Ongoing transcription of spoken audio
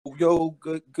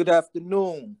Good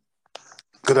afternoon.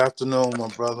 Good afternoon, my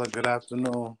brother. Good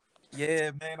afternoon.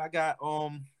 Yeah, man, I got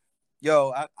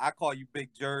I call you Big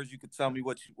Jerz. You can tell me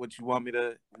what you want me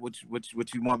to what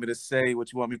you want me to say,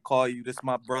 what you want me to call you. This is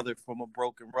my brother from a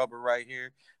broken rubber right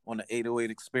here on the 808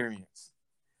 experience.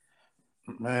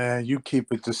 Man, you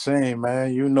keep it the same,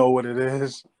 man. You know what it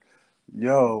is.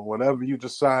 Yo, whatever you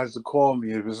decide to call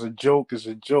me, if it's a joke, it's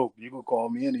a joke. You can call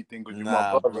me anything because you're my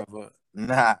Nah, brother. brother.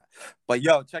 Nah. But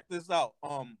yo, check this out.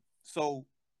 So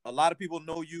a lot of people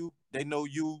know you. They know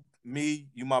you, me,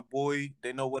 you my boy.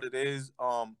 They know what it is.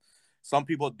 Some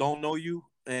people don't know you.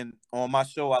 And on my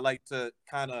show, I like to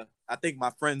I think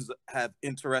my friends have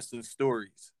interesting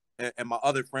stories. And my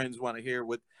other friends want to hear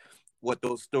what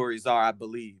those stories are, I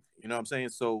believe. You know what I'm saying?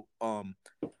 So on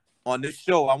this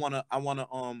show, I wanna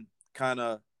kind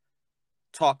of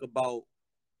talk about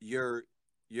your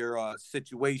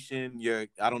situation, your,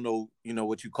 I don't know,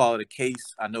 what you call it, a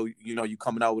case. I know, you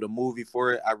coming out with a movie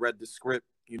for it. I read the script,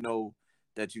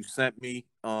 that you sent me.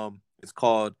 It's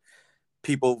called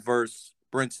People versus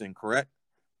Brinson, correct?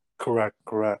 Correct.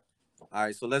 All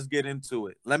right, so let's get into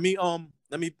it. Let me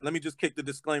just kick the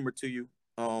disclaimer to you.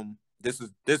 This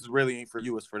is really ain't for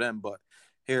you, it's for them, but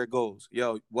here it goes.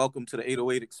 Yo, welcome to the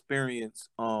 808 experience.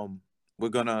 We're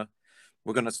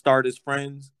gonna start as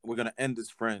friends. We're gonna end as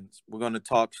friends. We're gonna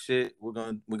talk shit. We're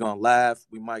gonna laugh.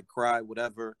 We might cry,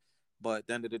 whatever. But at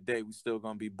the end of the day, we still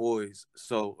gonna be boys.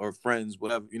 So, or friends,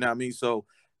 whatever. You know what I mean? So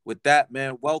with that,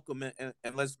 man, welcome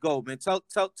and let's go, man.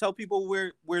 Tell people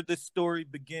where this story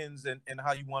begins and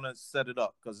how you want to set it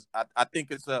up, because I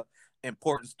think it's a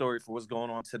important story for what's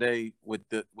going on today with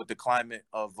the climate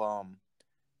of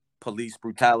police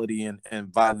brutality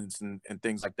and violence and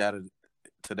things like that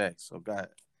today. So go ahead.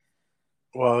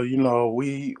 Well,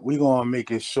 we gonna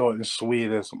make it short and sweet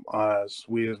as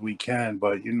we can,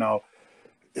 but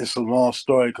it's a long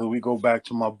story because we go back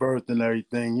to my birth and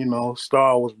everything.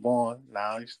 Star was born.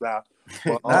 Now he stopped.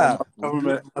 But Nah,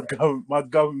 my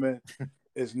government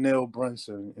is Neil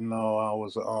Brinson. I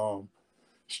was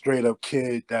straight up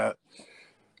kid that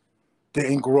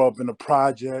didn't grow up in the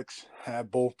projects.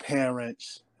 Had both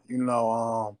parents.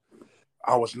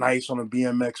 I was nice on a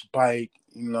BMX bike.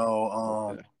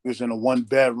 okay. It was in a 1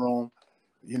 bedroom.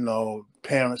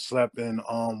 Parents slept in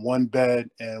one bed,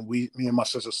 and me and my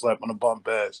sister slept on the bunk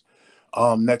beds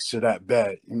next to that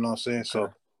bed. You know what I'm saying? So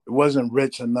Okay. it wasn't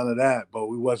rich and none of that, but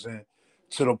we wasn't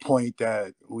to the point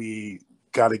that we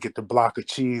got to get the block of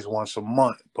cheese once a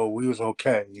month. But we was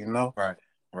okay, Right.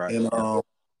 And Yeah.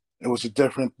 it was a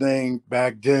different thing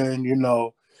back then.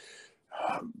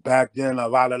 Back then, a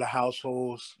lot of the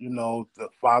households, the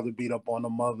father beat up on the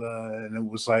mother, and it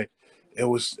was like, it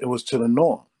was to the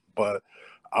norm. But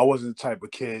I wasn't the type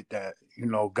of kid that,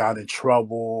 got in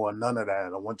trouble or none of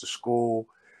that. I went to school,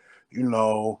 you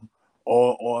know,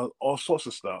 all sorts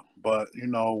of stuff. But,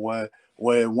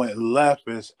 where it went left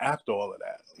is after all of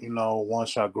that.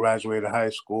 Once I graduated high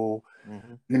school,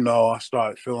 Mm-hmm. I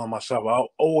started feeling myself. I was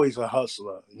always a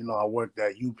hustler. I worked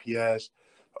at UPS,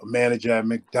 a manager at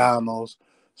McDonald's.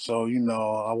 So,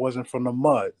 I wasn't from the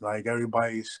mud. Like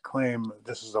everybody's claim,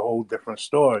 this is a whole different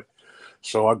story.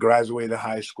 So I graduated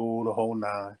high school, the whole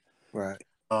nine. Right.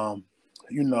 Um,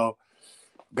 you know,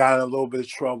 got in a little bit of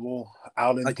trouble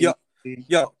out in Yo, DC.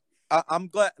 yo, I'm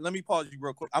glad. Let me pause you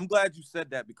real quick. I'm glad you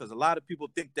said that, because a lot of people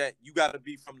think that you got to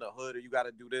be from the hood or you got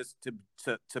to do this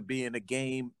to be in the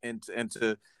game and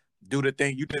to do the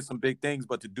thing. You did some big things,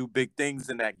 but to do big things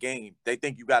in that game, they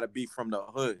think you got to be from the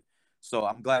hood. So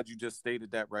I'm glad you just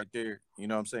stated that right there. You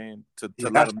know what I'm saying? To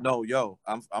let Yeah, them know, yo,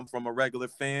 I'm from a regular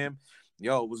fam.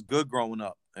 Yo, it was good growing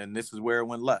up, and this is where it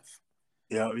went left.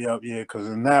 yeah. Because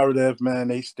the narrative, man,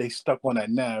 they stuck on that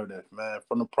narrative, man.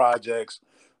 From the projects,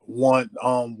 one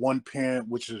parent,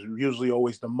 which is usually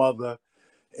always the mother,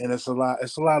 and it's a lot.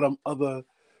 It's a lot of other,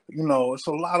 it's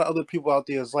a lot of other people out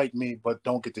there that's like me, but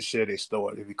don't get to share their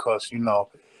story because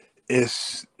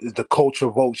it's the culture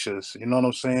vultures. You know what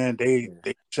I'm saying? They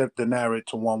shift the narrative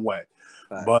to one way,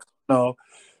 Right. but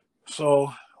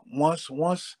so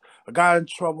once I got in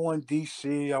trouble in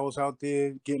DC, I was out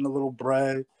there getting a little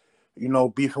bread,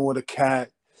 beefing with a cat,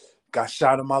 got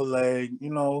shot in my leg, the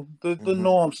Mm-hmm.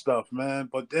 norm stuff, man.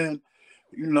 But then,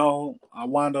 I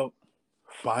wound up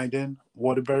finding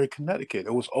Waterbury, Connecticut.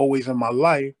 It was always in my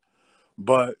life,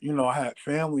 but I had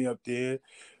family up there.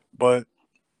 But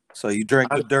So you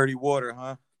drank I, the dirty water,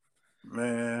 huh?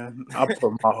 man, I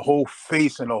put my whole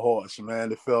face in a horse,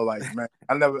 man. It felt like, man,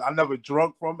 I never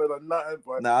drunk from it or nothing,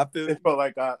 but Nah, I feel it you. felt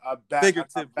like I got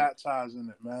Figuratively. baptized in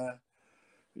it, man.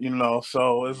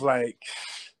 So it's like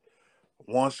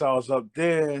once I was up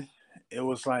there, it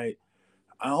was like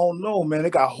I don't know, man. They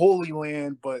got Holy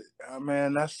Land, but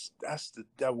man, that's the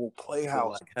devil Feel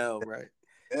playhouse. like hell, right?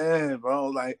 Yeah, bro.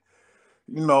 Like,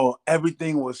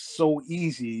 everything was so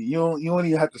easy. You don't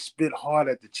even have to spit hard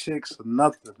at the chicks or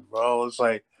nothing, bro. It's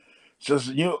like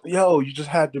just you just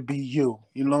had to be you.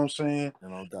 You know what I'm saying?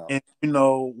 No doubt.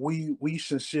 And we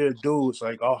sincere dudes,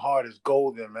 like our heart is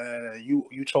golden, man. And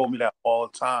you told me that all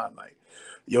the time, like,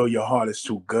 yo, your heart is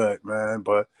too good, man.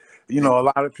 But Thank a you.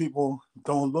 lot of people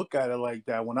don't look at it like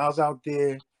that. When I was out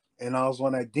there and I was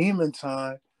on that demon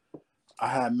time, I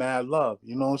had mad love.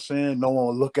 You know what I'm saying? No one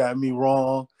would look at me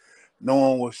wrong. No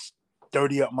one was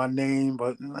dirty up my name.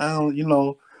 But now,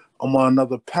 I'm on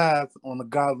another path, on a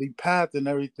godly path and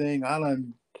everything.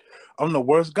 I'm the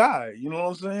worst guy. You know what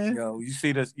I'm saying? Yo, you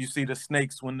see the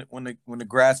snakes when the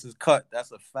grass is cut.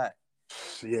 That's a fact.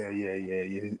 Yeah.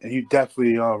 And you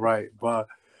definitely are right. But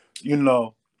you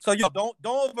know, So yo, don't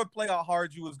overplay how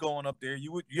hard you was going up there.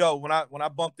 You would yo when I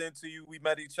bumped into you, we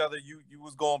met each other. You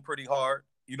was going pretty hard.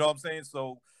 You know what I'm saying?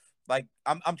 So like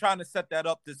I'm trying to set that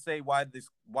up to say why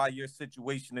your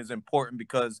situation is important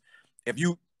because if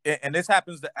you and this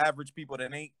happens to average people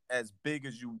that ain't as big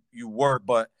as you were,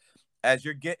 but as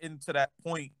you're getting to that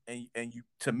point and you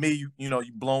to me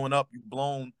you blowing up, you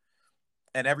blown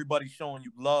and everybody's showing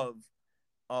you love,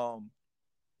 um,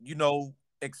 you know,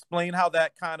 explain how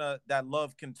that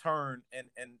love can turn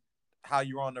and how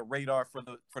you're on the radar for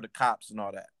the cops and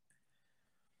all that.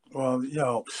 well,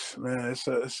 man,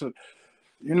 it's a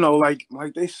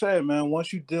like they said, man,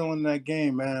 once you deal in that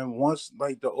game, man, once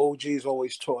like the OGs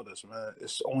always taught us, man,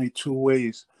 it's only two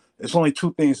ways. It's only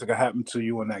two things that can happen to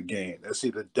you in that game. That's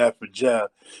either death or jail.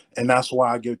 And that's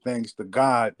why I give thanks to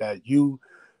God that you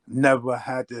never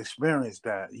had to experience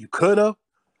that. You could have,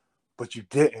 but you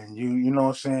didn't. You know what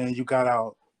I'm saying? You got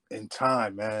out in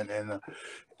time, man.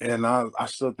 And I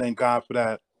still thank God for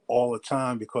that all the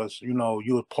time because, you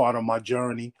were part of my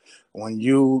journey. When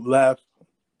you left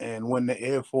and when the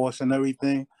Air Force and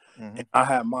everything. Mm-hmm. And I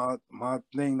had my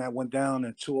thing that went down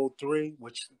in 203,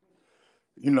 which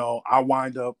I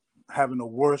wind up having the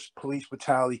worst police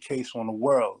brutality case on the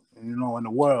world, in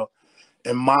the world,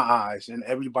 in my eyes and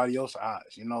everybody else's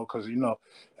eyes, because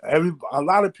a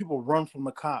lot of people run from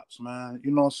the cops, man.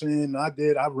 You know what I'm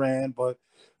saying? I ran, but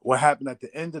what happened at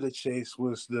the end of the chase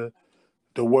was the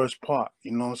worst part,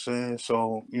 you know what I'm saying?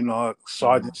 So, a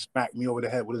sergeant smacked me over the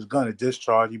head with his gun, a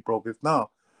discharge, he broke his thumb.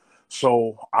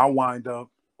 So I wind up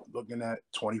looking at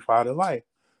 25 to life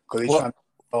because they Well, trying to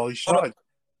all these hold up. charges.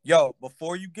 Yo,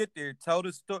 before you get there, tell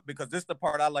the story because this is the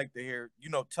part I like to hear.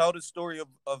 Tell the story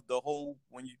of the whole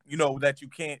when that you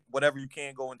can't whatever you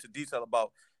can't go into detail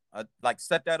about. Like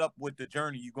set that up with the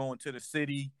journey. You go into the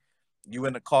city, you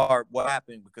in the car. What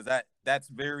happened? Because that's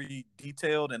very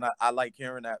detailed, and I like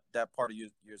hearing that part of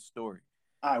your story.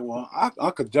 All right, well,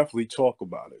 I could definitely talk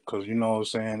about it because you know what I'm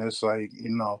saying. It's like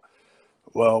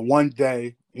well, one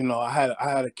day, I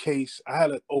had a case, I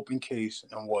had an open case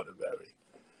in Waterbury,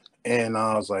 and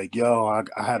I was like, yo,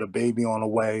 I had a baby on the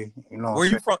way. You know what I'm Where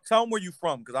you saying? from? Tell them where you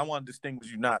from, because I want to distinguish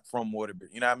you not from Waterbury.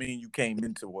 You know what I mean? You came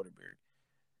into Waterbury.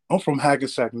 I'm from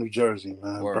Hackensack, New Jersey,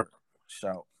 man. Word.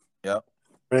 Shout. Yep.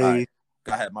 All right. Raised,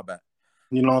 Go ahead. My bad.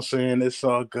 you know what I'm saying? It's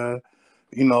all good.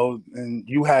 And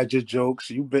you had your jokes.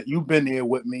 You've been there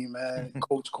with me, man.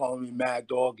 Coach calling me Mad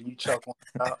Dog, and you chuckling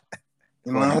out.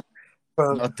 You know, Word.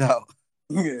 No doubt.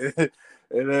 it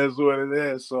is what it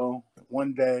is. So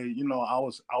one day, I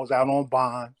was out on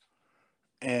bond,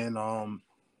 and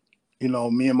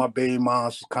me and my baby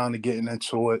moms was kind of getting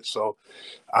into it. So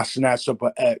I snatched up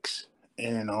an ex,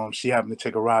 and she happened to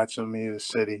take a ride to me to the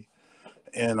city,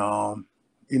 and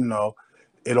you know,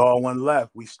 it all went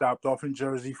left. We stopped off in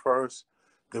Jersey first,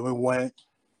 then we went,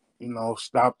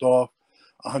 stopped off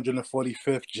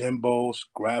 145th Jimbo's,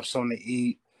 grabbed something to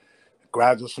eat,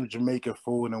 grabbed us some Jamaican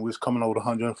food, and we was coming over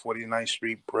 149th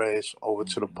Street Bridge over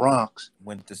to the Bronx.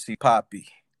 Went to see Poppy.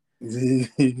 and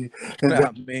then,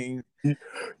 I mean,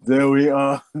 then we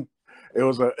it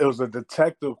was a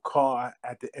detective car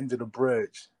at the end of the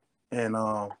bridge, and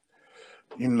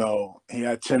he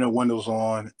had tinted windows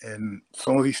on, and as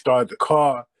soon as he started the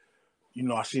car,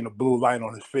 I seen a blue light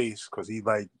on his face because he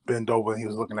like bent over and he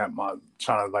was looking at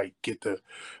trying to like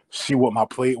see what my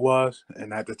plate was,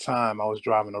 and at the time I was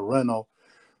driving a Renault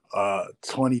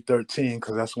 2013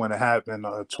 because that's when it happened.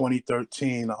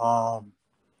 2013. Nah,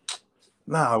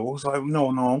 it was like no.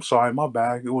 I'm sorry, my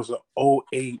bad. It was a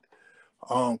 '08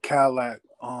 Cadillac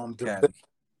Caddy.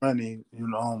 running,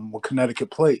 with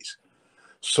Connecticut plates.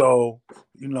 So,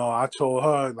 I told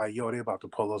her like, yo, they about to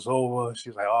pull us over.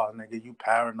 She's like, oh, nigga, you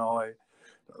paranoid?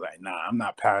 I was like, nah, I'm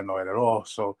not paranoid at all.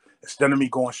 So instead of me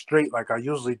going straight like I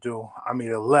usually do, I made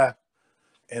a left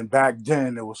And back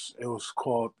then it was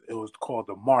called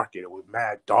the market. It was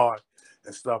mad dark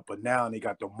and stuff. But now they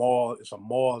got the mall. It's a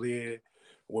mall there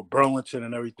with Burlington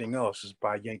and everything else. It's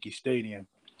by Yankee Stadium.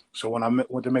 So when I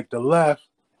went to make the left,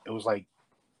 it was like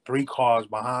 3 cars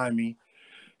behind me.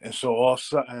 And so all of a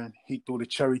sudden he threw the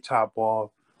cherry top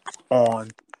off on,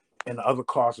 and the other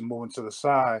cars are moving to the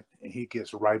side, and he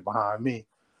gets right behind me.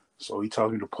 So he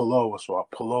tells me to pull over. So I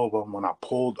pull over. And when I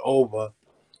pulled over,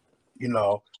 you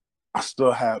know, I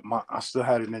still had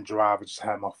it in drive. I just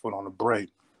had my foot on the brake.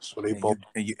 So they both.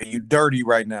 You dirty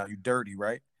right now. You dirty,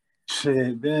 right?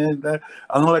 Shit, man.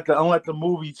 I'm gonna let the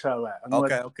movie tell that.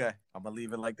 Okay. I'm gonna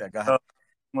leave it like that. Go ahead.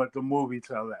 Let the movie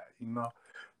tell that.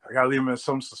 I gotta leave him in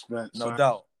some suspense. No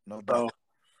doubt.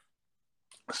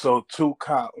 So 2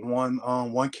 cops.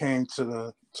 One came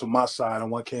to my side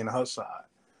and one came to her side.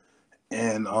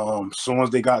 And as soon as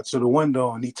they got to the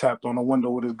window and he tapped on the window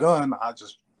with his gun, I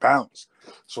just bounced.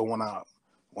 So when I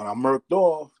murked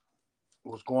off, it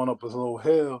was going up this little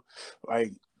hill,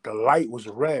 like the light was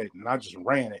red, and I just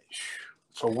ran it.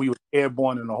 So we were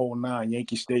airborne in the whole 9.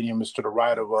 Yankee Stadium is to the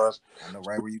right of us. I know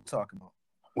right where you talking about.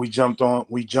 We jumped on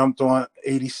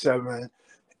 87,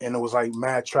 and it was like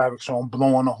mad traffic, so I'm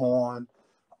blowing the horn,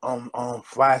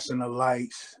 flashing the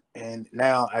lights, and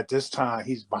now at this time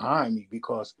he's behind me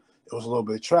because it was a little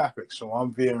bit of traffic. So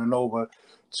I'm veering over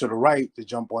to the right to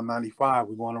jump on 95.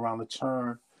 We're going around the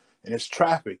turn, and it's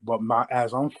traffic. But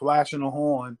as I'm flashing the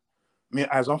horn,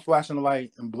 as I'm flashing the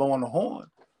light and blowing the horn,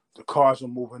 the cars are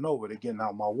moving over. They're getting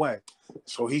out of my way.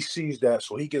 So he sees that.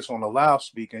 So he gets on the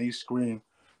loudspeaker and he screams,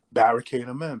 "Barricade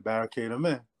them in, barricade them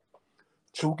in."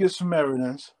 2 Good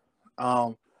Samaritans.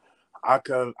 I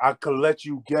could let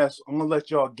you guess. I'm gonna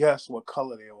let y'all guess what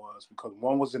color they was, because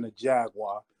one was in a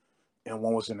Jaguar and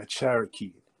one was in a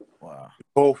Cherokee. Wow.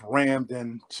 Both rammed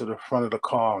into the front of the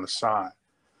car on the side.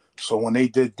 So when they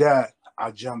did that, I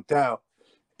jumped out,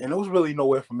 and there was really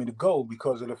nowhere for me to go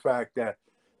because of the fact that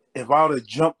if I would have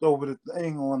jumped over the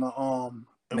thing on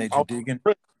the made you digging,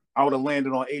 I would have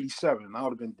landed on 87 and I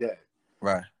would have been dead.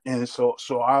 Right. And so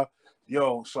I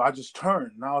just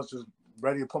turned and I was just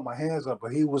ready to put my hands up,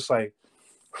 but he was like,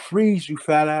 "Freeze, you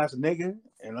fat ass nigga!"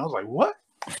 And I was like, "What?"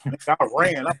 I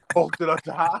ran. I bolted up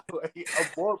the highway.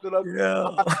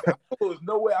 Yeah. There was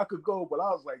nowhere I could go, but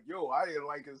I was like, "Yo," I didn't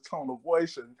like his tone of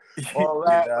voice and all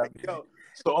that. Yo.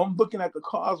 So I'm looking at the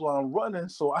cars while I'm running.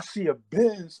 So I see a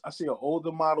Benz. I see an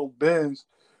older model Benz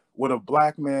with a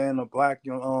black man, a black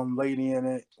lady in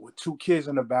it, with 2 kids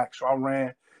in the back. So I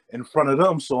ran in front of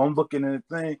them. So I'm looking at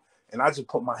the thing, and I just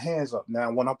put my hands up.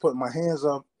 Now, when I put my hands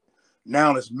up,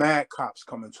 now there's mad cops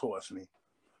coming towards me.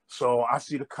 So I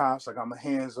see the cops. I got my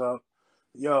hands up.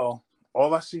 Yo,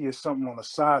 all I see is something on the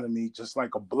side of me, just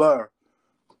like a blur.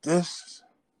 This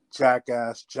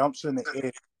jackass jumps in the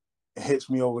air and hits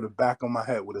me over the back of my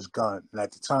head with his gun. And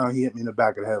at the time he hit me in the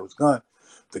back of the head with his gun,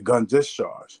 the gun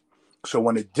discharged. So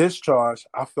when it discharged,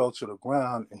 I fell to the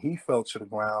ground and he fell to the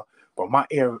ground. But my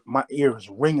ear is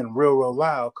ringing real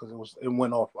loud because it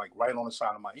went off like right on the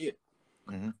side of my ear.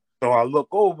 Mm-hmm. So I look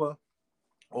over.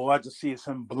 All I just see is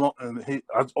him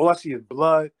all I see is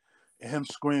blood and him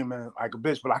screaming like a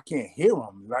bitch, but I can't hear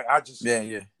him. Like I just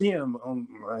see him.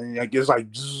 Like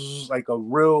it's like a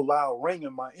real loud ring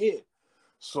in my ear.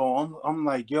 So I'm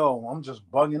like, yo, I'm just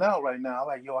bugging out right now. I'm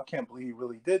like, yo, I can't believe he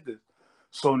really did this.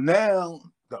 So now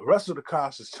the rest of the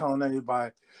cops is telling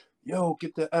everybody, yo,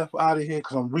 get the F out of here,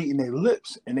 because I'm reading their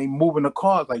lips and they moving the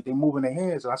cars, like they moving their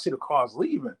hands, and I see the cars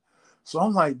leaving. So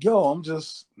I'm like, yo,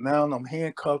 I'm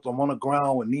handcuffed. I'm on the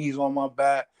ground with knees on my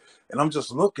back. And I'm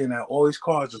just looking at all these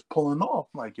cars just pulling off.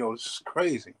 I'm like, yo, this is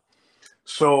crazy.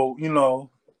 So,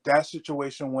 that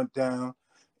situation went down.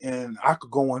 And I could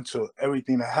go into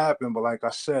everything that happened. But like I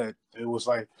said, it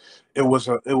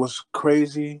was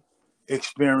crazy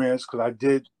experience because I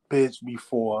did bids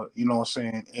before, you know what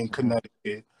I'm saying, in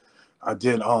Connecticut. I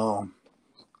did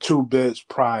 2 bids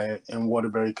prior in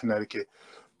Waterbury, Connecticut.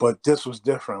 But this was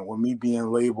different with me being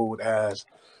labeled as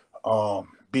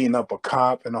being up a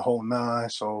cop and the whole 9.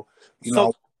 So,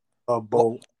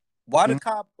 both. Why the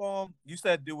cop? You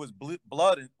said there was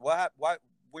blood. Why?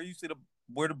 Where you see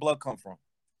where the blood come from?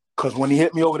 Because when he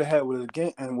hit me over the head with his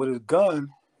gun,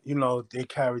 they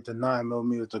carried the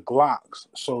 9mm, the Glocks.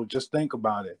 So just think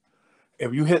about it.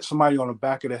 If you hit somebody on the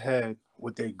back of the head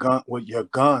with your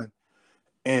gun,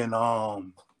 and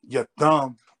your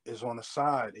thumb is on the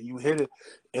side, and you hit it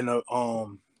in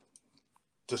the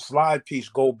slide piece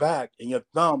go back, and your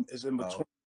thumb is in between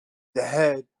the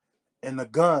head and the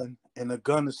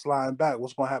gun is sliding back,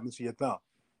 what's gonna happen to your thumb?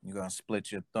 You're gonna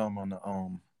split your thumb on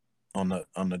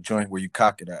the joint where you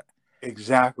cock it at.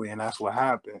 Exactly, and that's what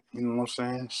happened. You know what I'm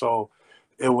saying? So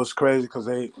It was crazy because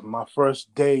my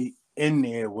first day in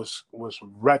there was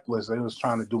reckless. They was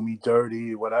trying to do me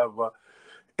dirty, whatever.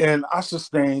 And I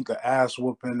sustained the ass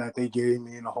whooping that they gave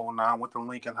me in the whole nine. Went to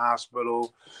Lincoln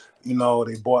Hospital. They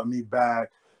brought me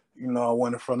back. I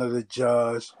went in front of the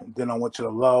judge. And then I went to the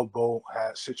Love Boat,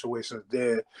 had situations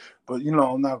there. But,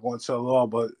 I'm not going to tell all.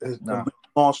 But Nah. the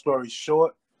long story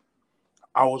short,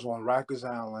 I was on Rikers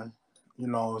Island,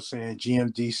 saying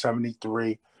GMD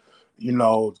 73.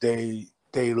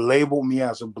 They labeled me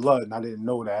as a blood, and I didn't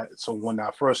know that. So when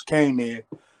I first came there,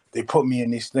 they put me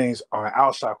in these things on the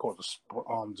outside called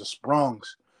the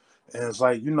sprungs, and it's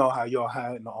like how y'all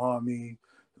had in the army,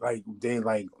 like they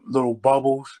like little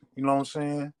bubbles. You know what I'm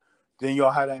saying? Then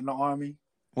y'all had that in the army.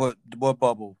 What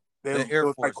bubble? They The Air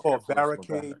was like Force. Air called Force was that.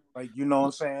 barricade, like what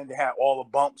I'm saying. They had all the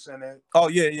bumps in it. Oh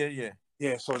yeah.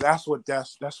 Yeah, so that's what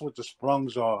the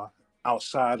sprungs are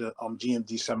outside of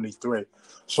GMD 73.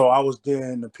 So I was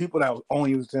there, and the people that was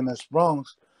only was in the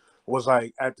sprungs was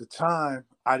like at the time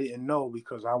I didn't know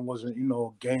because I wasn't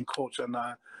gang coach or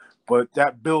not, but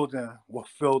that building was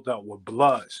filled up with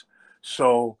bloods.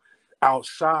 So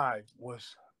outside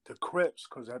was the Crips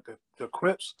because at the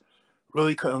Crips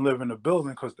really couldn't live in the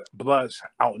building because the bloods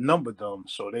outnumbered them,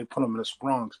 so they put them in the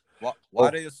sprungs.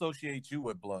 Why they associate you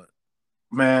with blood?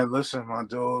 Man, listen, my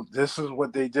dude, this is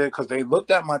what they did because they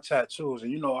looked at my tattoos,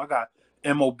 and I got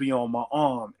MOB on my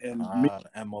arm, and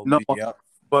MOB. Yep.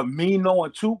 but me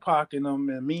knowing Tupac and them,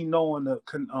 and me knowing the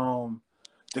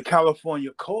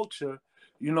California culture,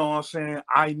 you know what I'm saying?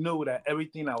 I knew that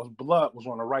everything that was blood was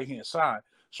on the right hand side,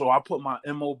 so I put my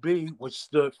MOB, which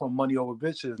stood for Money Over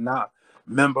Bitches, not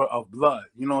member of blood.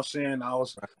 You know what I'm saying? I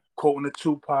was quoting the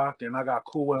Tupac, and I got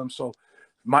cool with him, so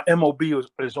my MOB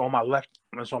is on my left.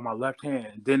 It's on my left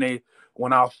hand. Then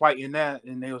when I was fighting that,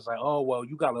 and they was like, "Oh well,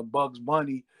 you got a Bugs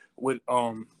Bunny with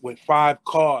 5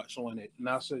 cards on it." And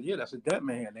I said, "Yeah, that's a dead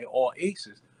man. They all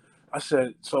aces." I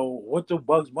said, "So what do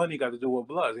Bugs Bunny got to do with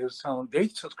blood?" They was telling they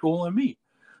just schooling me.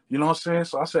 You know what I'm saying?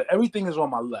 So I said everything is on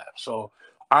my left. So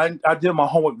I did my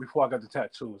homework before I got the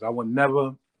tattoos. I would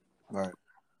never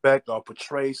expect or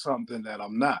portray something that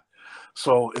I'm not.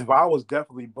 So if I was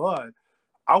definitely blood,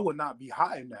 I would not be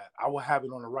hiding that. I would have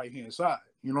it on the right hand side.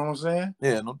 You know what I'm saying?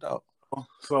 Yeah, no doubt.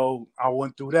 So I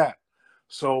went through that.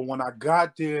 So when I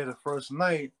got there the first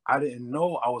night, I didn't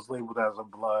know I was labeled as a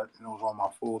blood, and it was on my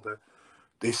folder.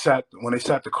 When they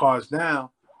sat the cards down,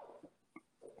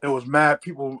 it was mad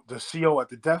people. The CO at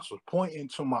the desk was pointing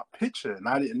to my picture, and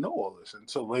I didn't know all this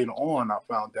until later on. I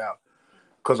found out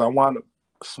because I wound up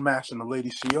smashing the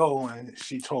lady CO, and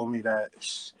she told me that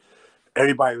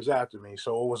everybody was after me.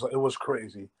 So it was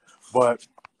crazy, but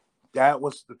that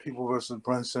was the People versus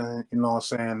Brinson. You know what I'm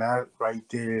saying? That right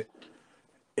there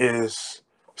is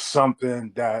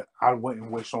something that I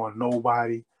wouldn't wish on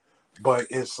nobody. But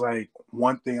it's like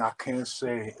one thing I can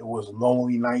say, it was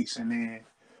lonely nights in there.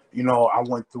 I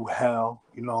went through hell,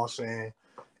 you know what I'm saying?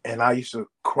 And I used to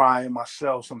cry in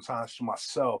myself sometimes to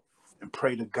myself and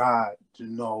pray to God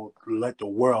to let the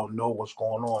world know what's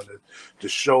going on, to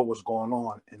show what's going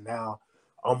on. And now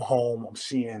I'm home. I'm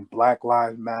seeing Black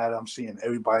Lives Matter. I'm seeing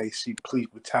everybody see police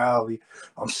brutality.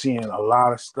 I'm seeing a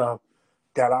lot of stuff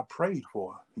that I prayed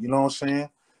for. You know what I'm saying?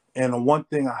 And the one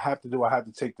thing I have to do, I have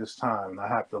to take this time and I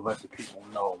have to let the people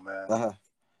know, man.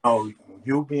 Oh,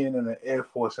 you being in the Air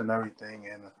Force and everything,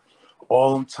 and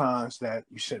all them times that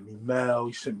you sent me mail,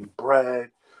 you sent me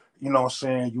bread, you know what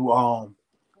I'm saying?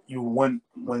 You went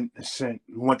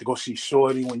to go see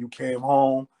Shorty when you came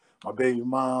home, my baby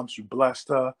moms, you blessed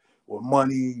her with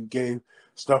money, you gave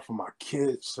stuff for my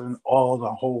kids and all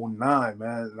the whole nine,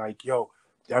 man. Like, yo,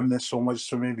 that meant so much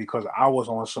to me because I was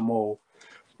on some old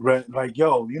like,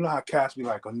 yo, you know how cats be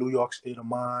like a New York state of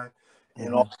mind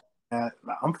and all that.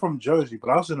 I'm from Jersey, but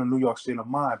I was in a New York state of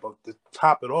mind. But to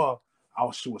top it off, I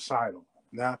was suicidal.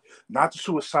 Now, not the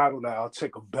suicidal that I'll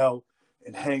take a belt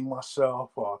and hang myself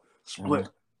or split.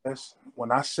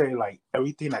 When I say like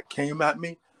everything that came at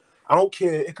me, I don't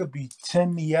care. It could be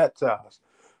 10 Nietas,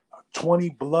 20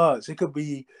 Bloods. It could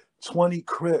be 20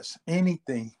 Crips,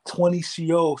 anything, 20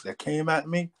 COs that came at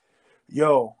me.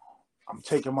 Yo, I'm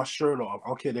taking my shirt off.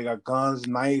 Okay, they got guns,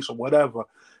 knives, or whatever,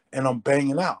 and I'm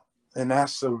banging out. And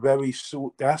that's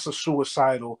a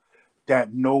suicidal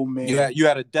that no man. You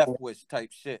had a death wish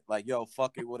type shit. Like, yo,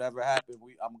 fuck it, whatever happened,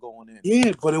 I'm going in.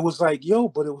 Yeah, but it was like, yo,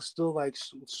 but it was still like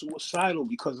suicidal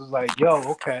because it's like, yo,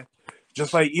 okay.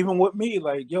 Just like even with me,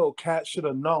 like, yo, Cat should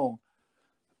have known.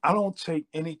 I don't take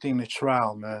anything to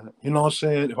trial, man. You know what I'm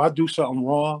saying? If I do something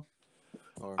wrong,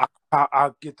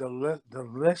 I get the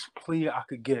less plea I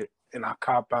could get, and I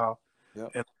cop out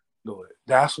and do it.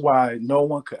 That's why no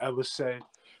one could ever say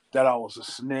that I was a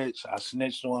snitch. I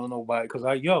snitched on nobody because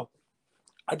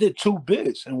I did 2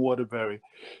 bits in Waterbury,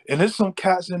 and there's some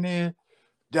cats in there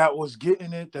that was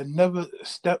getting it that never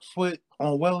stepped foot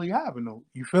on Welly Avenue.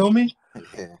 You feel me?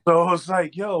 Yeah. So it's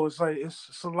like,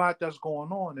 it's a lot that's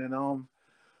going on,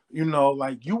 and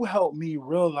like you helped me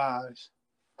realize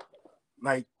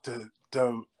like the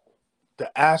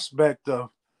aspect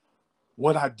of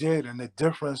what I did and the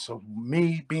difference of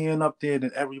me being up there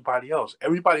than everybody else.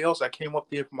 Everybody else that came up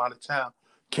there from out of town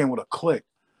came with a clique.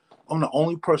 I'm the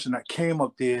only person that came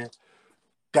up there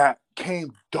that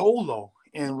came dolo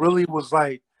and really was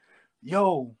like,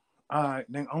 yo, all right,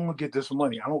 then I'm gonna get this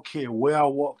money. I don't care where I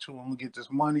walk to, I'm gonna get this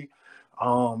money.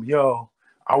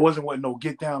 I wasn't with no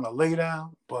get down or lay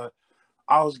down, but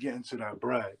I was getting to that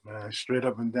bread, man, straight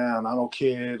up and down. I don't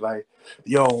care. Like,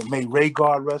 may Ray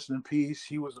God rest in peace.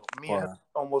 He was me and him Wow.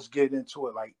 almost get into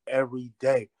it like every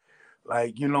day.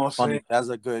 Like, you know what I'm saying? Funny. That's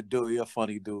a good dude. You're a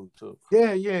funny dude too.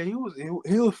 Yeah, he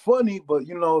was funny, but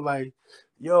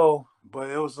but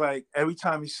it was like every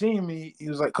time he seen me, he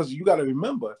was like, because you got to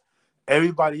remember,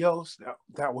 everybody else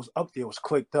that was up there was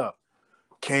clicked up,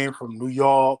 came from New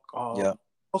York, Yeah.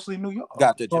 mostly New York.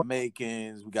 Got the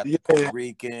Jamaicans, we got the Puerto Yeah,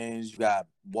 Ricans, you got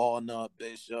Walnut,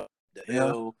 Bishop, the yeah.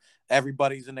 Hill.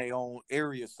 Everybody's in their own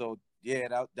area. So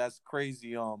yeah, that's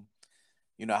crazy. How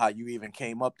you even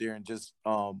came up there and just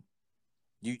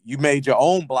you made your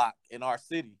own block in our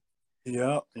city.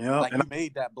 Yeah, yeah, Like you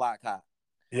made that block hot.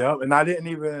 yeah, and I didn't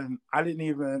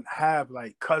even have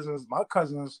like cousins. My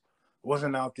cousins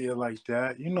wasn't out there like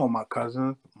that. You know my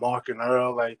cousins, Mark and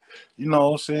Earl, like, you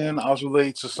know what I'm saying? I was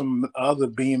related to some other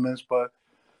Beamers, but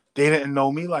they didn't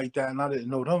know me like that, and I didn't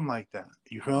know them like that.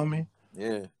 You feel me?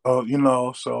 Yeah.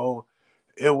 So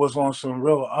it was on some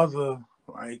real other,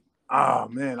 like,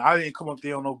 man, I didn't come up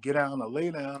there on no get down or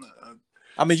lay down.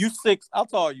 I mean, you six. How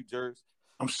tall are you, Jerz?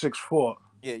 I'm 6'4".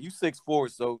 Yeah, you 6'4".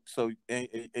 So and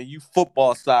you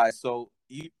football size. So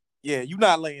you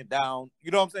not laying down.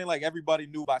 You know what I'm saying? Like everybody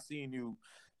knew by seeing you,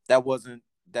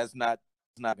 that's not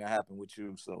gonna happen with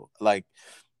you. So like,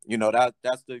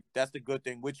 that's the good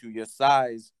thing with you. Your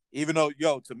size, even though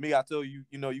to me, I tell you,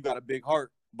 you got a big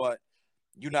heart, but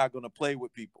you're not gonna play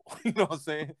with people. You know what I'm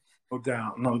saying? No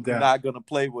doubt, no You're doubt. not gonna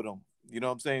play with them. You know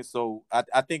what I'm saying? So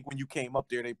I think when you came up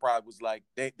there, they probably was like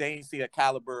they ain't see a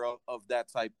caliber of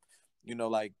that type,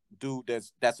 like dude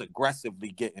that's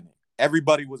aggressively getting it.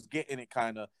 Everybody was getting it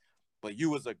kind of, but you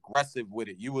was aggressive with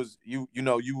it. You was you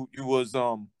was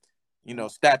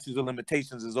statutes of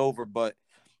limitations is over, but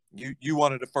you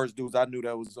one of the first dudes I knew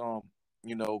that was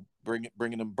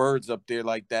bringing them birds up there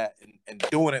like that and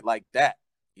doing it like that.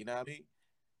 You know what I mean?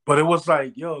 But it was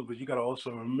like, but you gotta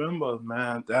also remember,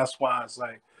 man, that's why it's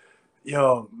like,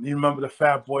 you remember the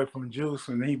fat boy from Juice,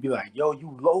 and he'd be like, yo,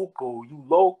 you local, you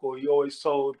local. Yeah.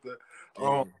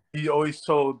 He always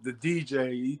told the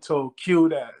DJ, he told Q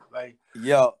that, like,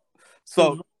 Yo, he so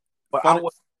was, but I funny.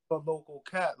 was a local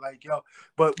cat, like,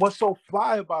 but what's so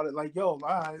fly about it, like, all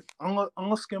right, I'm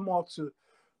gonna skim off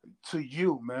to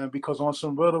you, man, because on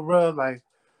some real, like,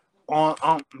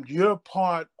 on you're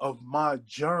part of my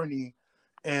journey,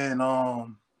 and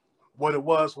what it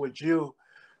was with you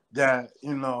that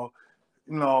you know,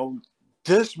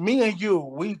 this me and you,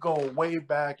 we go way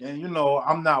back, and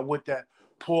I'm not with that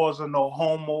pause or no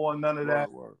homo or none of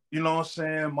that. Word. You know what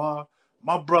I'm saying?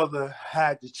 My brother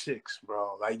had the chicks,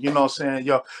 bro. Like, you know what I'm saying,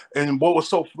 yo. And what was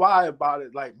so fly about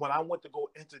it, like when I went to go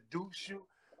introduce you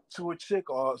to a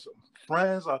chick or some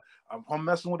friends, or I'm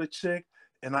messing with a chick,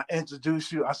 and I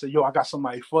introduce you, I said, yo, I got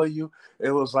somebody for you. It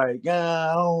was like,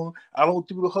 yeah, I don't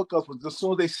do the hookups, but as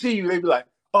soon as they see you, they be like,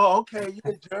 oh, okay,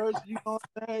 yeah, Jerz, you know what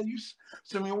I'm saying? You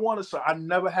send me one. So I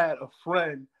never had a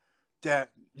friend that,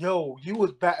 you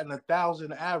was batting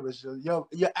 1,000 average. Your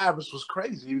average was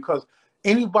crazy because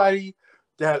anybody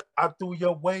that I threw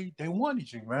your way, they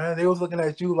wanted you, man. They was looking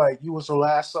at you like you was the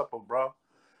last supper, bro.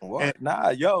 And What? Nah,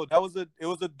 yo, it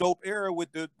was a dope era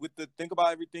with the think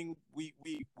about everything we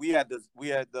had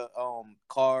the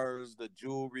cars, the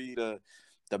jewelry,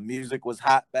 the music was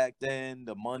hot back then,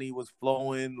 the money was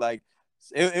flowing, like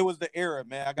it was the era,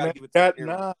 man. I gotta man, give it to the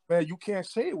era. man, you can't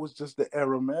say it was just the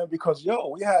era, man, because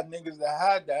we had niggas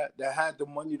that had the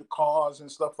money, the cars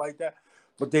and stuff like that,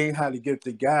 but they ain't had to get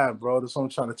the guy, bro. That's what I'm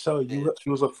trying to tell you. Yeah.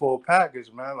 You was a full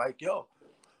package, man. Like,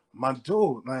 my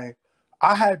dude, like,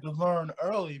 I had to learn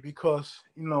early because,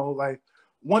 like,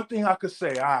 one thing I could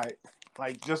say, all right,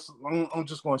 like, I'm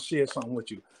just gonna share something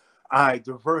with you. All right,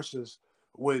 the verses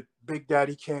with Big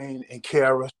Daddy Kane and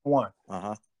KRS-One.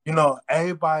 Uh-huh.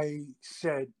 Everybody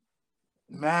said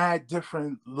mad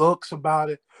different looks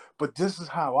about it, but this is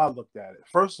how I looked at it.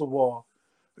 First of all,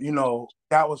 you know,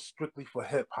 that was strictly for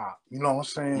hip hop. You know what I'm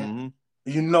saying? Mm-hmm.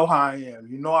 You know how I am.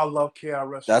 You know I love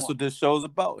KRS-One. That's what this show's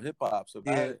about, hip hop. So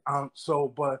Yeah.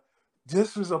 But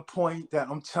this is a point that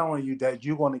I'm telling you that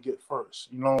you're gonna get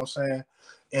first. You know what I'm saying?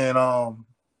 And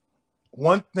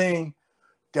one thing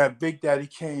that Big Daddy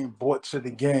Kane brought to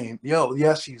the game,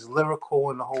 yes, he's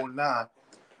lyrical and the whole nine.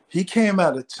 He came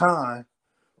at a time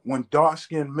when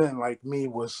dark-skinned men like me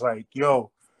was like,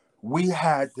 we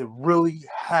had to really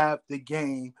have the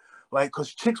game, like,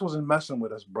 because chicks wasn't messing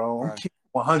with us, bro. I'm keeping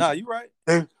 100. Nah, you right.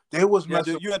 They was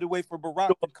messing. You had to wait for Barack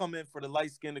to come in for the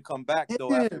light skin to come back, though,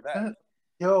 Yeah, after that. man.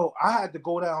 I had to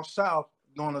go down south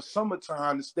during the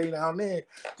summertime to stay down there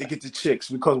to get the chicks,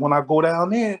 because when I go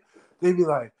down there, they be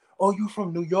like, "Oh, you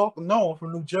from New York?" No, I'm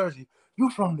from New Jersey.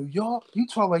 You from New York? You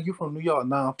talk like you from New York.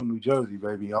 Nah, I'm from New Jersey,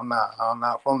 baby. I'm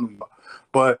not from New York.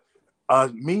 But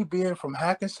me being from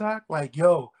Hackensack, like,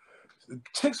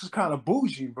 chicks is kind of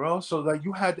bougie, bro. So like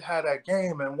you had to have that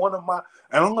game. And I'm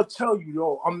gonna tell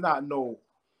you, I'm not no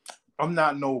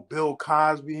Bill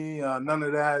Cosby, none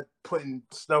of that, putting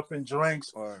stuff in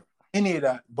drinks, any of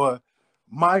that. But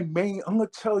I'm gonna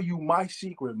tell you my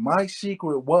secret. My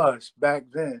secret was back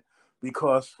then,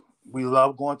 because we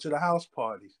love going to the house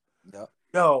parties. Yeah.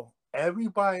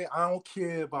 Everybody, I don't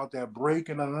care about that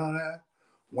breaking and none of that.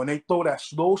 When they throw that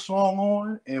slow song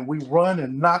on and we run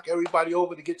and knock everybody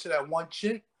over to get to that one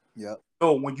chick. Yeah.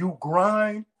 When you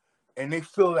grind and they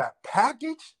feel that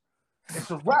package, it's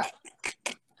a wrap.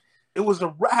 It was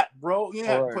a wrap, bro.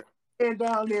 Yeah, put your hand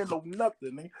down there, no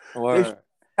nothing. They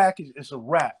package, it's a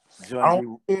wrap. I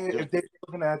don't care if they're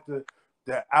looking at the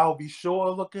Albie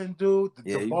Shore looking dude,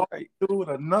 the bar dude,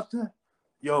 or nothing.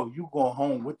 You going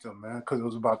home with them, man, because it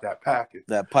was about that package.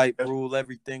 That pipe rule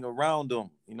everything around them,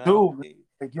 you know. Dude,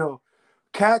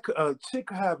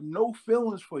 chick have no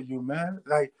feelings for you, man.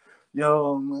 Like,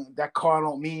 that car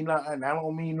don't mean nothing. That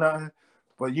don't mean nothing.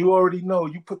 But you already know.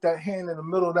 You put that hand in the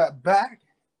middle of that back,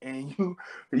 and you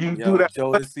do that.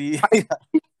 Jodeci.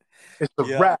 It's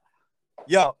a wrap.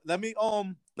 Yo,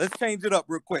 let's change it up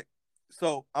real quick.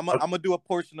 So I'm gonna do a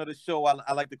portion of the show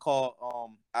I like to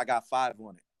call I got 5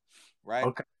 on it, right?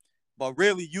 Okay. But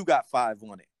really, you got 5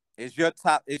 on it. It's your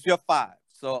 5.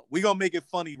 So we're gonna make it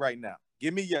funny right now.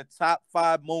 Give me your top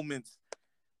 5 moments,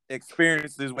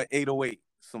 experiences with 808.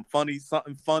 Something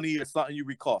funny or something you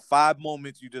recall. 5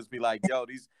 moments you just be like, yo,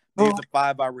 these are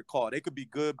 5 I recall. They could be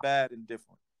good, bad, and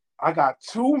different. I got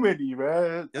too many,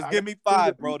 man. Just give me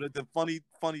 5, bro. The funny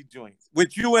joints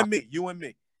with you and me.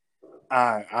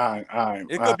 All right.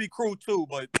 It could be crew too,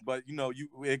 but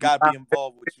it gotta be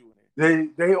involved with you in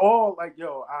it. They all like,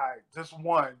 all right. Just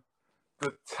one.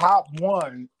 The top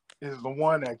one is the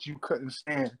one that you couldn't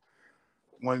stand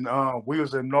when we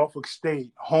was in Norfolk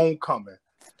State homecoming.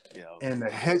 And the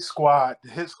hit squad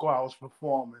was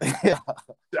performing.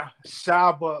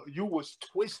 Shaba, you was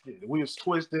twisted. We was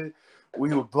twisted.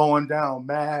 We were blowing down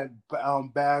mad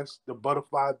bags, the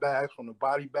butterfly bags from the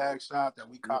body bag shop that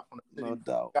we caught from the city. No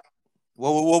doubt.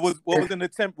 What was in the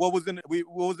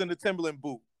Timberland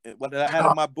boot? What did I have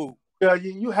in my boot? Yeah,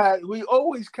 we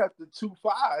always kept the 2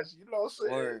 5s, you know what I'm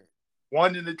saying? Word.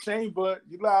 One in the chamber,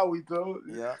 you know how we do.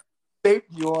 Yeah.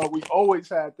 Safety on, we always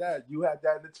had that. You had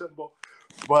that in the timber.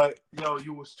 But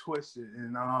you was twisted,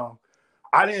 and I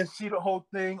didn't see the whole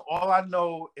thing. All I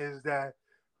know is that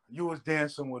you was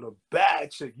dancing with a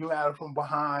bad chick. You had her from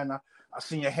behind. I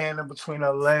seen your hand in between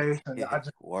her legs, and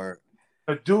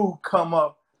a dude come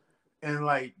up and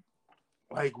like,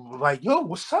 yo,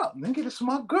 what's up, nigga? This is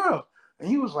my girl, and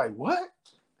he was like, what?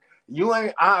 You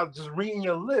ain't? I was just reading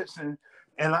your lips, and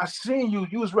I seen you.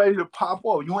 You was ready to pop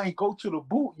off. You ain't go to the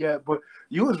boot yet, but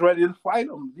you was ready to fight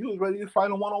him. You was ready to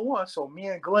fight him 1-on-1. So me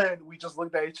and Glenn, we just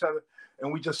looked at each other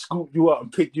and we just scooped you up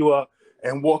and picked you up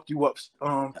and walked you up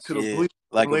to the bleachers.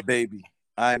 Like a baby.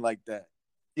 I ain't like that.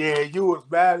 Yeah, you was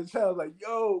bad as hell. Like,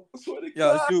 yo, this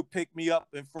dude picked me up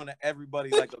in front of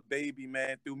everybody like a baby,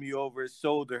 man. Threw me over his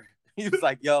shoulder. He was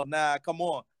like, yo, nah, come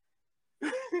on.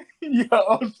 That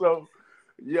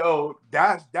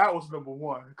was number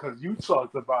one, because you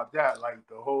talked about that like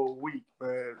the whole week,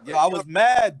 man. Yo, I was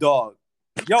mad, dog.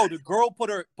 Yo, the girl put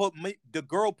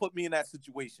me in that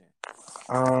situation.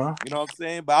 You know what I'm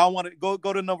saying? But I don't want to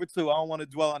go to number 2. I don't want to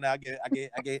dwell on that.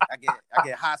 I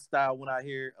get hostile when I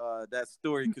hear that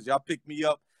story, because y'all picked me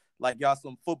up like y'all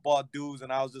some football dudes,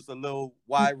 and I was just a little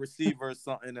wide receiver or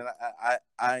something, and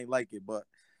I ain't like it. But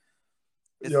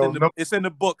it's in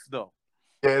the books though.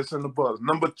 Yeah, it's in the books.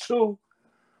 Number 2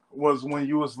 was when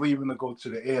you was leaving to go to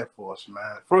the Air Force,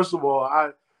 man. First of all,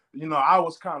 I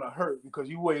was kind of hurt because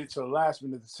you waited till the last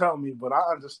minute to tell me, but I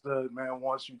understood, man,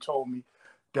 once you told me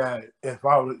that if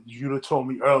you'd have told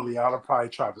me early, I'd have probably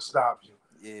tried to stop you.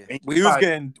 Yeah, And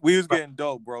we was getting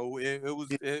dope, bro. It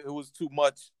was too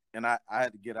much, and I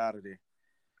had to get out of there.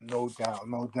 no doubt,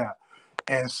 no doubt.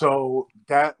 And so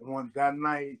that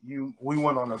night, we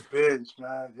went on a binge,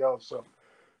 man, yo. So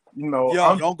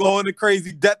Yo, don't go into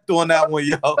crazy depth on that one,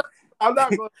 yo. I'm not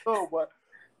gonna know, but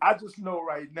I just know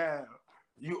right now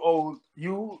you own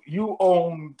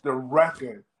the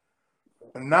record,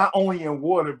 and not only in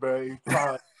Waterbury,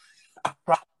 probably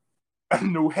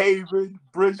New Haven,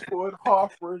 Bridgeport,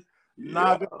 Hartford,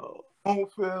 Naga, Yo.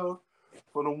 Homefield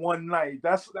for the one night.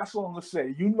 That's all I'm gonna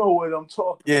say. You know what I'm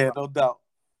talking Yeah, about. no doubt.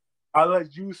 I'll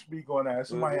let you speak on that.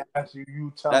 Somebody asks you,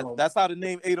 you tell them. That's how the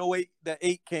name 808, the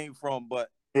 8 came from, but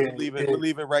Yeah, we'll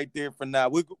leave it right there for now.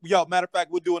 Yo, matter of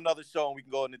fact, we'll do another show and we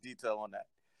can go into detail on that.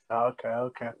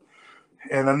 Okay.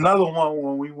 And another one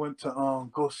when we went to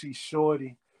go see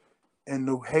Shorty in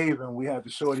New Haven. We had the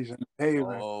Shorties in New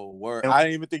Haven. Oh, word. And I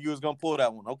didn't even think you was gonna pull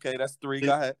that one. Okay, that's 3.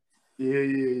 Go ahead.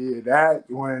 Yeah. That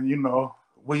when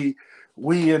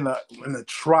we in the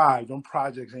tribe, them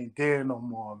projects ain't there no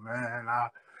more, man. I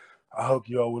hook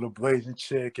you up with a blazing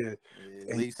chick and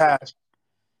Lisa.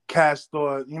 Cass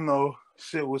thought,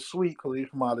 shit was sweet because he's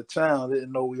from out of town.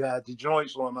 Didn't know we had the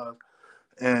joints on us.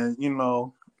 And,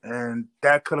 and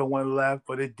that could have went left,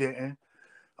 but it didn't.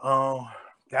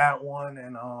 That one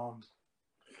and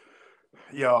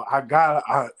yo, I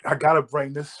gotta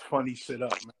bring this funny shit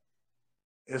up, man.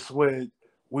 It's when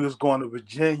we was going to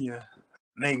Virginia.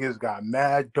 Niggas got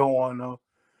mad dough on them,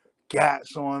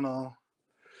 gats on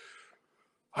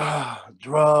them,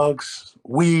 drugs,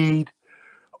 weed,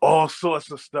 all sorts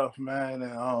of stuff, man.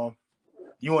 And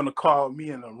you want to call me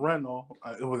in a rental?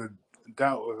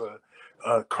 That was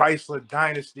a Chrysler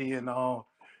Dynasty, and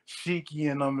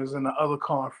Sheiky and them is in the other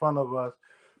car in front of us.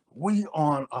 We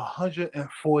on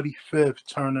 145th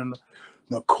turning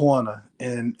the corner,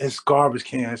 and it's garbage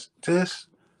cans. This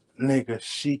nigga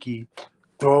Sheiky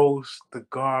throws the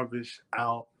garbage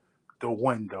out the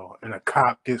window, and a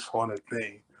cop gets on the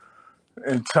thing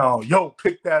and tell him, yo,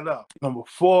 pick that up. Number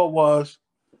 4 was,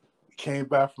 came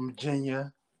back from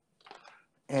Virginia,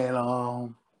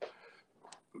 and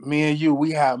me and you,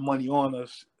 we had money on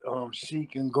us.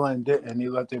 Sheik and Glenn didn't. They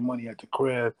left their money at the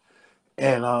crib.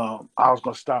 And I was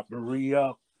going to stop and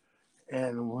re-up.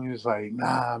 And we was like,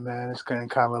 nah, man, it's getting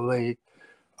kind of late.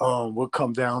 We'll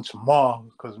come down tomorrow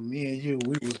because me and you,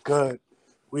 we was good.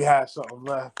 We had something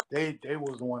left. They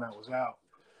was the one that was out.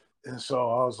 And so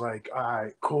I was like, all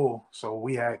right, cool. So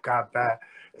we had got back.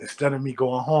 Instead of me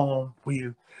going home,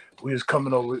 we was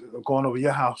going over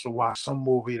your house to watch some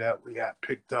movie that we got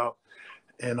picked up.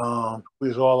 And we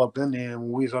was all up in there. And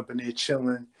when we was up in there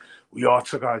chilling, we all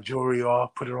took our jewelry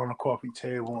off, put it on the coffee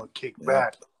table, and kicked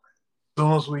back. As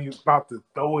soon as we was about to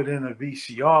throw it in a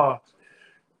VCR,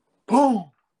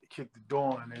 boom! They kicked the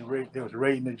door and they was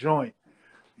raiding the joint.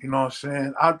 You know what I'm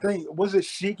saying? I think, was it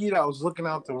Sheiky that was looking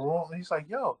out the room? And he's like,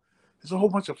 yo, there's a whole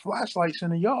bunch of flashlights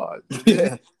in the yard.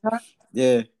 Yeah.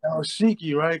 That was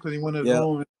Sheiky, right? Because he went in the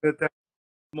room and said that.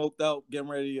 Smoked out, getting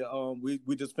ready.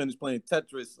 We just finished playing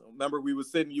Tetris. Remember, we were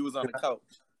sitting. You was on the couch.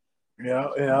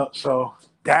 Yeah. So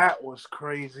that was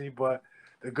crazy. But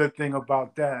the good thing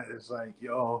about that is like,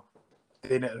 yo,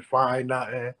 they didn't find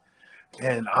nothing.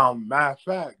 And matter of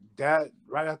fact, that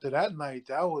right after that night,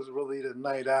 that was really the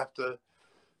night after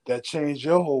that changed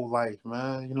your whole life,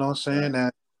 man. You know what I'm saying?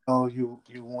 That you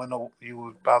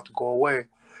were about to go away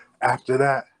after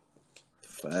that.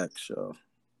 Facts, yo.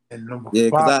 And number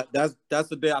 5, because that's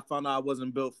the day I found out I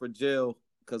wasn't built for jail.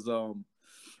 Because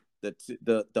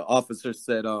the officer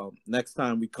said next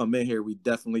time we come in here, we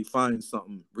definitely find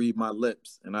something. Read my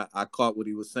lips, and I caught what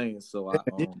he was saying. So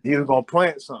he was gonna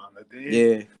plant something.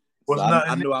 Yeah, so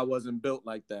I knew I wasn't built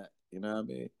like that. You know what I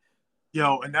mean?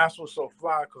 Yo, and that's what's so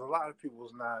fly because a lot of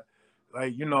people's not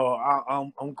like,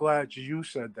 I'm glad you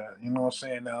said that. You know what I'm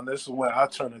saying? Now this is where I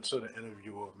turn into the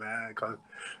interviewer, man, because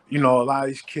a lot of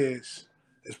these kids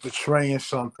is portraying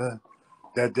something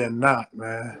that they're not,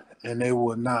 man, and they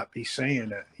will not be saying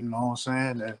that. You know what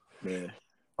I'm saying?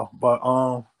 But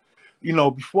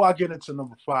before I get into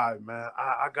number 5, man,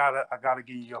 I gotta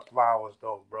give you your flowers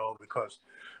though, bro, because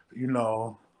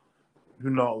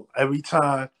every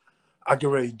time I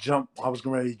was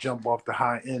getting ready to jump off the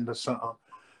high end or something,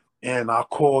 and I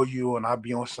call you and I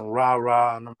be on some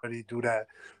rah-rah and I'm ready to do that.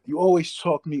 You always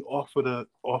talk me off of the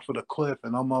cliff,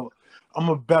 and I'm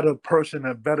a better person,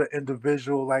 a better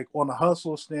individual. Like on a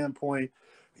hustle standpoint,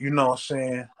 you know what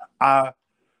I'm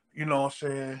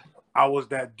saying? I was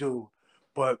that dude.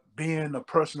 But being the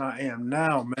person I am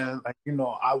now, man, like,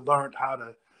 I learned how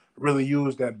to really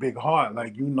use that big heart.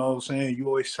 Like, what I'm saying? You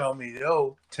always tell me,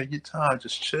 yo, take your time,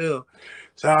 just chill.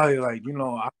 So I like,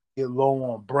 get low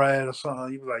on bread or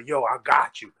something, he was like, "Yo, I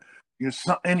got you.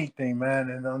 Anything, man."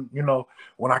 And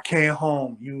when I came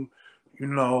home, you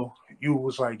know, you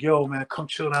was like, "Yo, man, come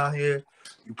chill down here."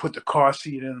 You put the car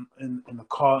seat in the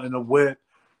car in the whip.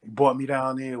 You brought me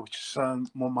down there with your son,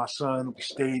 with my son. We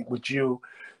stayed with you,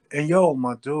 and yo,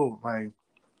 my dude, like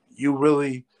you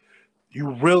really,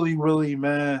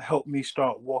 man, helped me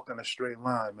start walking a straight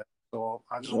line, man. So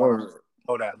I just want to Word.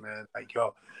 know that, man. Like,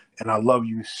 yo, and I love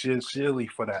you sincerely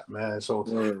for that, man. So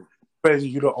Word. crazy,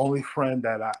 you're the only friend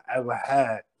that I ever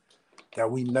had that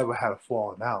we never had a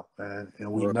falling out, man,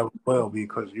 and we Word. never will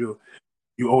because you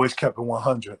always kept it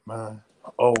 100, man,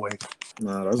 always.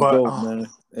 Nah, that's But dope, man.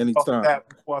 off Anytime. that,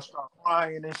 before I start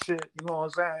crying and shit, you know what I'm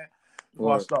saying?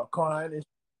 Before I Word. start crying,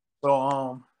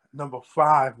 so number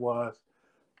 5 was.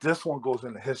 This one goes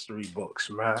in the history books,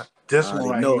 man. This I one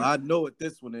already right know. here. I know what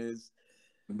this one is.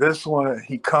 This one,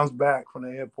 he comes back from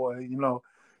the airport.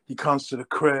 He comes to the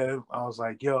crib. I was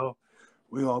like, "Yo,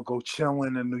 we gonna go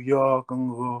chilling in New York. I'm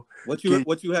gonna go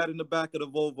What you had in the back of the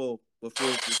Volvo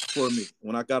before me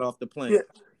when I got off the plane? yeah."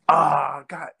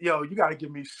 God, yo, you gotta give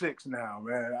me 6 now,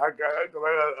 man.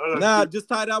 I Nah, just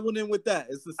tie that one in with that.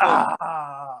 It's the same.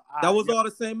 That was yeah. all the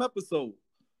same episode.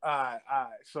 All right.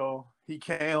 So he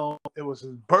came home. It was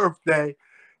his birthday,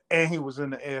 and he was in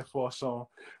the Air Force. So,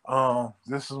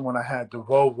 this is when I had the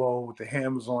Volvo with the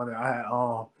hammers on it.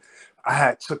 I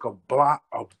had took a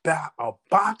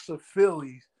box of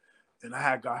Phillies, and I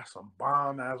had got some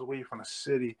bomb ass weed from the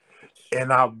city,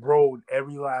 and I rode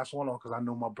every last one on because I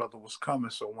knew my brother was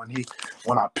coming. So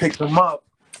when I picked him up,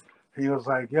 he was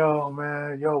like, "Yo,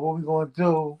 man, what we gonna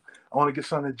do? I want to get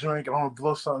something to drink, and I want to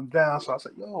blow something down." So I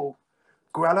said, "Yo,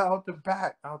 grab it out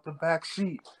the back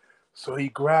seat." So he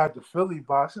grabbed the Philly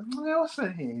box and what's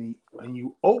in here? And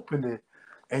you opened it,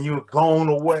 and you were blown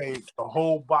away. The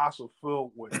whole box was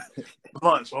filled with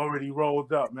blunts already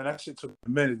rolled up. Man, that shit took a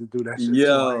minute to do that shit too.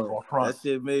 I ain't Yo, gonna front. that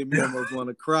shit made me almost want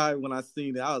to cry when I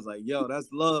seen it. I was like, yo,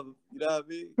 that's love. You know what I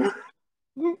mean?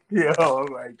 Yeah, I was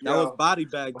like, That was yo, body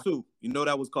bag too. You know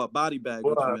that was called body bag.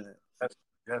 What you what? had?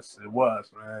 Yes, it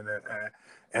was, man.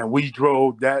 And we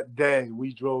drove that day.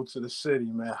 We drove to the city,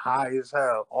 man, high as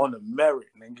hell on the Merritt,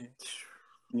 nigga.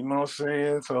 You know what I'm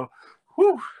saying? So,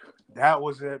 whew, that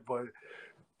was it. But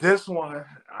this one,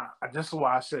 this is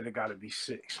why I said it got to be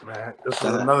 6, man. This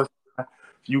is another time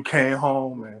you came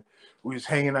home and we was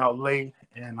hanging out late,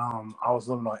 and I was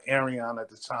living on Arion at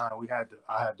the time.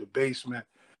 I had the basement,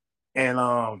 and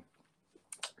I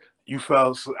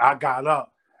got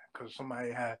up because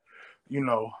somebody had,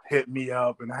 hit me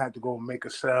up, and I had to go make a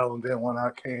sale. And then when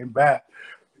I came back,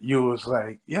 you was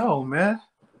like, "Yo, man,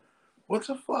 what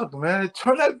the fuck, man?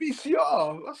 Turn that VCR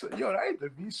off." I said, "Yo, that ain't the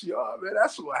VCR, man.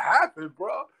 That's what happened,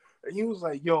 bro." And he was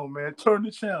like, "Yo, man, turn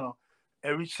the channel."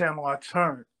 Every channel I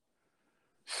turned,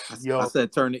 I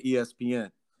said turn to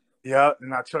ESPN. yeah,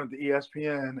 and I turned to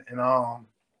ESPN, and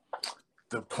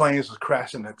the planes was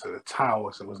crashing into the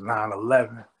towers. It was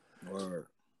 9/11. Word.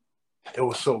 It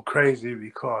was so crazy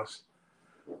because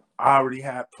I already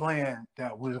had planned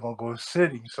that we was gonna go to the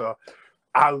city. So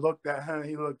I looked at him,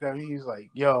 he looked at me, he's like,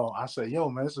 "Yo," I said, "Yo,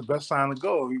 man, it's the best time to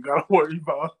go. You gotta worry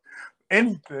about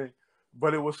anything."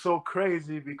 But it was so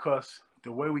crazy because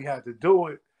the way we had to do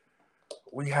it,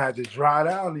 we had to drive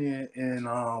down there,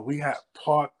 and we had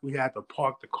to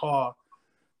park the car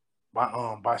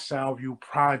by Soundview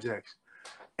Projects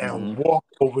and walk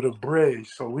over the bridge.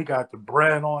 So we got the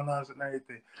bread on us and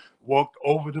everything. Walked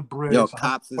over the bridge. Yo,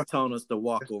 cops is telling us to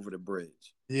walk over the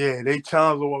bridge. Yeah, they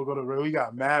tell us to walk over the bridge. We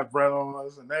got mad bread on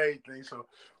us and everything. So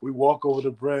we walk over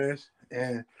the bridge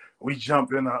and we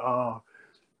jump in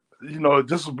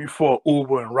this was before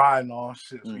Uber and riding on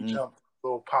shit. So we jumped in a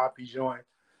little poppy joint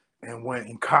and went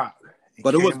and copped.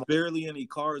 But it was barely any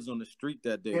cars on the street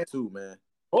that day too, man.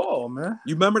 Oh, man.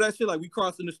 You remember that shit? Like we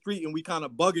crossing the street and we kind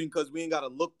of bugging because we ain't got to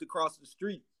look to cross the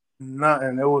street.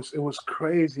 Nothing. It was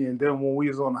crazy. And then when we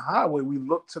was on the highway, we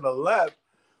looked to the left.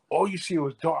 All you see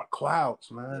was dark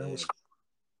clouds, man. Yeah.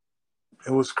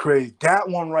 It was crazy. That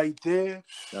one right there.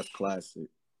 That's classic.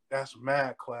 That's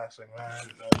mad classic, man.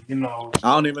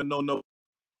 I don't even know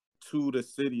to the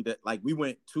city that like we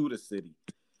went to the city.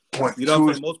 You know what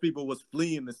I'm saying? Most people was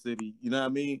fleeing the city. You know what I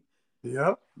mean?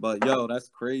 Yep. But yo, that's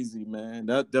crazy, man.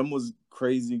 Them was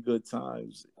crazy good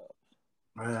times.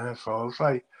 Man, so it's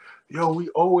like, yo, we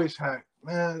always had,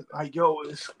 man, like, yo,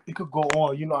 it could go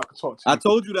on. I could talk to you. I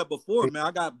told you that before, man.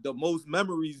 I got the most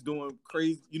memories doing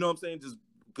crazy, you know what I'm saying? Just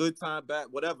good time back,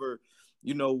 whatever,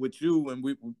 with you, and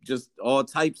we just all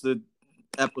types of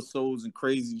episodes and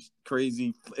crazy.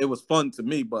 It was fun to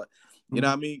me, but you know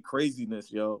what I mean?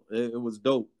 Craziness, yo. It was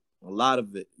dope. A lot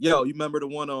of it. Yo, you remember the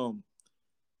one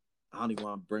I don't even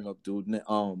want to bring up dude.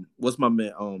 What's my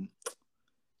man?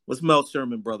 What's Mel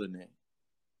Sherman brother name?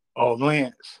 Oh,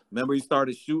 Lance. Remember he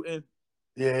started shooting?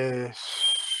 Yes.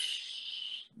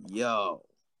 Yo,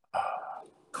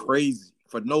 crazy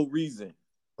for no reason.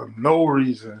 For no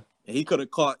reason. And he could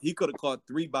have caught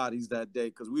 3 bodies that day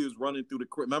because we was running through the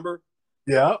crib. Remember?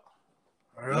 Yeah.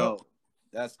 Yo,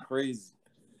 that's crazy.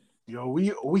 Yo,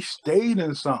 we stayed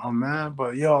in something, man.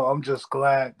 But yo, I'm just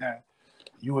glad that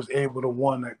you was able to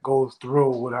one that goes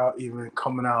through without even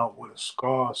coming out with a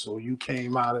scar. So you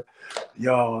came out of,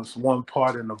 yo, it's one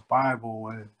part in the Bible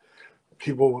when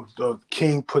the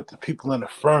king put the people in the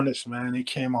furnace, man. They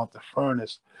came out the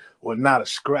furnace with not a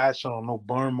scratch on, no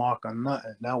burn mark or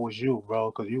nothing. That was you,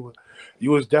 bro, because you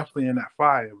was definitely in that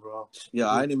fire, bro. Yeah,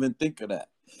 I didn't even think of that.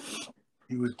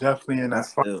 You was definitely in that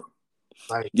That's fire. ill.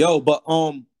 Like, Yo, but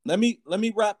let me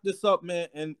wrap this up, man,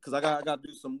 and because I got to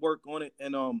do some work on it.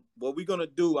 And what we're gonna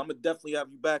do, I'm gonna definitely have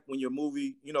you back when your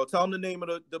movie, tell them the name of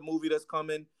the movie that's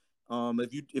coming.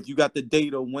 If you got the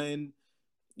date or when,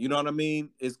 you know what I mean,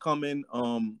 is coming.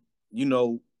 Tell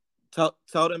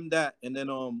them that, and then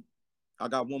I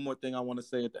got one more thing I want to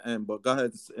say at the end, but go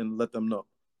ahead and let them know.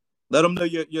 Let them know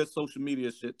your social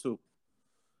media shit too.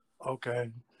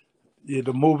 okay. Yeah,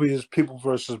 the movie is People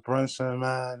versus Brinson,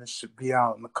 man. It should be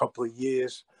out in a couple of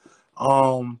years.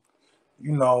 Um,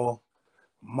 you know,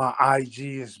 my IG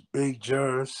is Big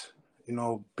Jerz,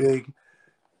 Big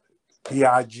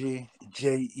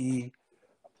BIGJERZ.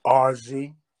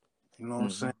 You know what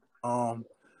I'm saying?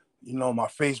 My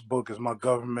Facebook is my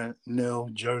government nil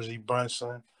Jersey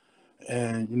Brinson,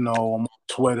 and I'm on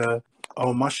Twitter.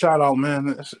 Oh, my shout out,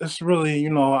 man. It's really,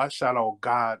 I shout out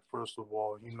God first of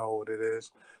all. You know what it is.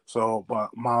 So,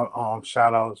 but my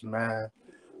shout outs, man.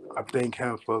 I thank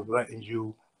him for bringing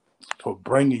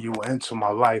you into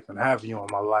my life and having you in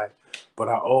my life. But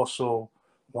I also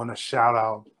want to shout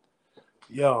out,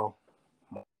 yo,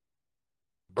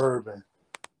 bourbon.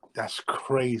 That's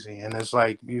crazy. And it's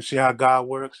like, you see how God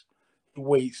works? He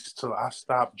waits till I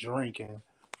stop drinking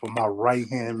for my right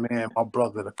hand man, my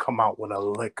brother, to come out with a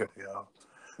liquor, yo.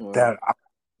 That I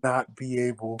not be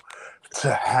able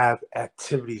to have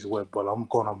activities with, but I'm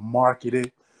gonna market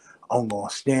it. I'm gonna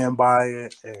stand by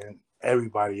it, and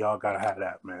everybody, y'all gotta have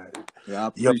that, man. Yeah,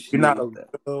 I Yo, you're not appreciate a that.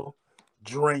 real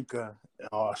drinker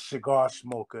or a cigar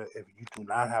smoker if you do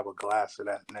not have a glass of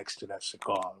that next to that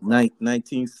cigar, bro.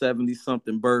 1970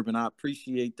 something bourbon. I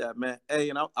appreciate that, man. Hey,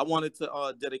 and I wanted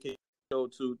to dedicate the show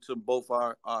to both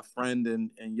our friend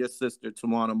and your sister,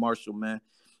 Tawana Marshall, man.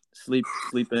 Sleep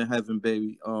in heaven,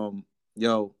 baby.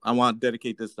 Yo, I want to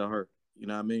dedicate this to her. You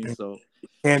know what I mean? So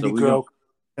Candy we gonna Girl,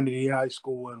 Kennedy High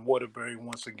School in Waterbury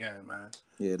once again, man.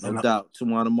 yeah, no doubt.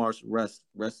 Tawana Marshall, rest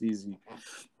easy.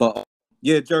 But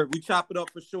yeah, Jerry, we chop it up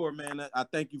for sure, man. I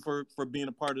thank you for being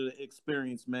a part of the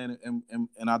experience, man, and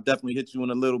I'll definitely hit you in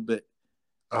a little bit.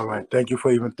 All right. Thank you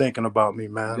for even thinking about me,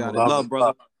 You man. got it. Love,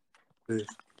 brother. Peace.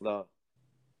 Love.